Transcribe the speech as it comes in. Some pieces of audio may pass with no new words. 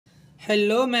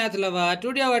Hello math lover,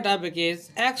 today our topic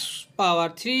is x power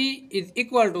 3 is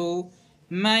equal to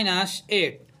minus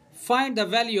 8. Find the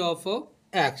value of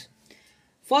x.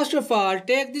 First of all,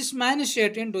 take this minus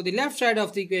 8 into the left side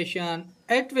of the equation.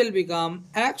 It will become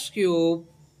x cube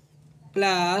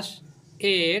plus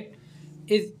 8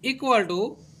 is equal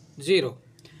to 0.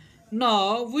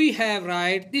 Now we have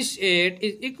write this 8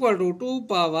 is equal to 2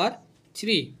 power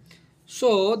 3.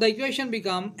 So the equation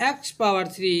become x power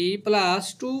 3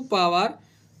 plus 2 power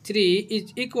 3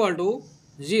 is equal to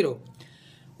 0.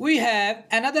 We have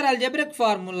another algebraic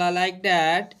formula like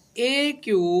that. A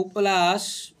cube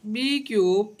plus b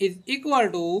cube is equal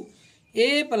to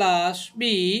a plus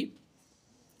b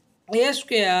a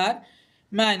square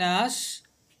minus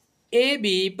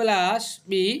ab plus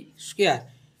b square.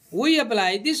 We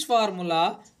apply this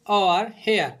formula over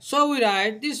here. So we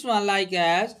write this one like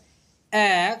as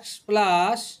x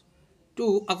plus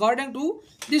 2 according to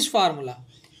this formula.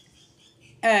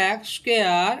 X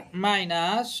square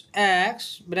minus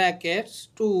x brackets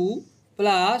 2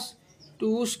 plus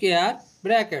 2 square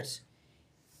brackets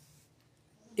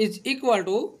is equal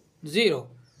to 0.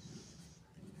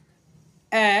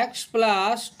 X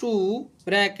plus 2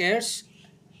 brackets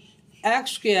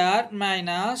x square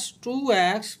minus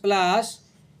 2x plus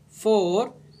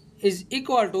 4 is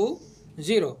equal to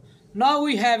 0. Now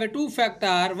we have a two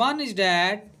factor. One is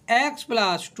that x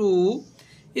plus 2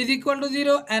 is equal to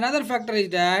 0. Another factor is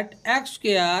that x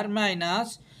square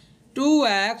minus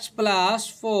 2x plus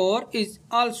 4 is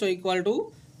also equal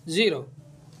to 0.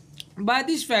 By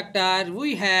this factor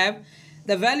we have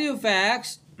the value of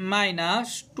x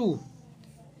minus 2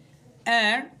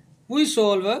 and we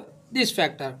solve this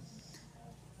factor.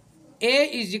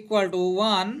 A is equal to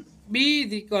 1, B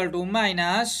is equal to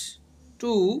minus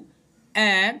 2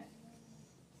 and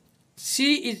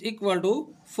C is equal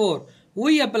to 4.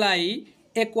 We apply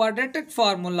a quadratic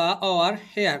formula over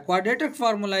here. Quadratic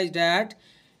formula is that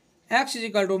x is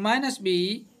equal to minus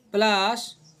b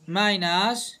plus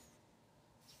minus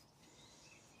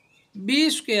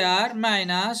b square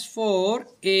minus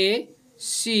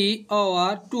 4ac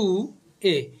over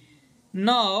 2a.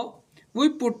 Now we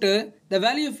put the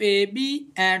value of a, b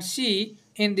and c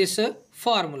in this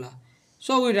formula.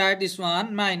 So we write this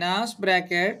one minus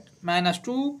bracket minus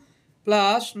 2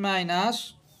 plus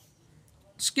minus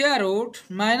square root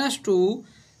minus 2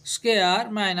 square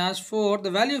minus 4.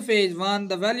 The value of a is 1,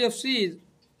 the value of c is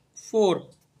 4.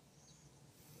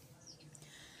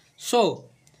 So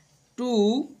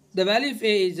 2, the value of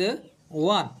a is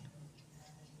 1.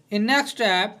 In next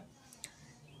step,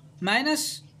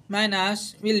 minus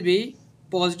will be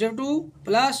positive 2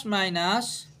 plus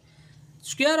minus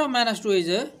square of minus 2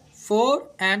 is 4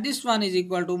 and this one is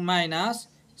equal to minus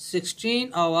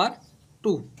 16 over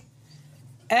 2.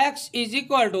 X is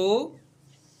equal to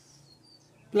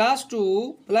plus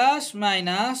 2 plus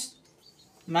minus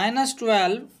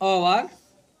 12 over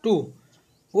 2.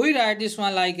 We write this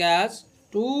one like as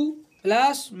 2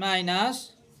 plus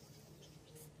minus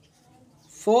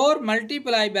 4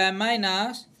 multiplied by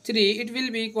minus 3, it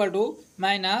will be equal to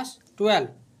minus 12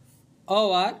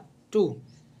 over 2.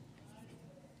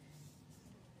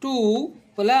 2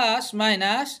 plus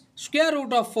minus square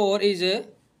root of 4 is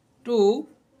 2.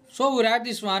 So we write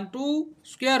this one 2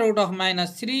 square root of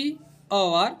minus 3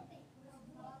 over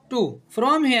 2.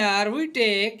 From here we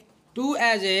take 2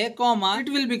 as a common.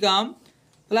 It will become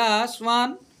plus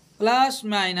 1 plus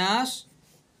minus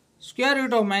square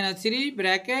root of minus 3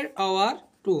 bracket over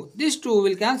 2. This 2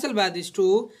 will cancel by this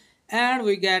 2 and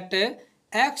we get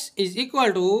x is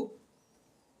equal to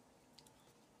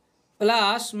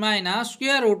plus minus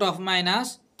square root of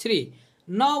minus 3.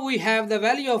 Now we have the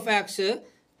value of x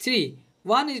 3.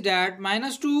 One is that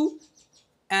minus 2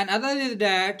 and other is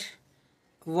that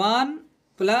 1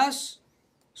 plus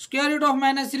square root of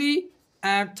minus 3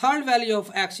 and third value of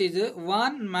x is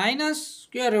 1 minus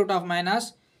square root of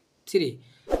minus 3.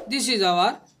 This is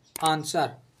our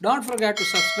answer. Don't forget to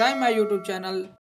subscribe my YouTube channel.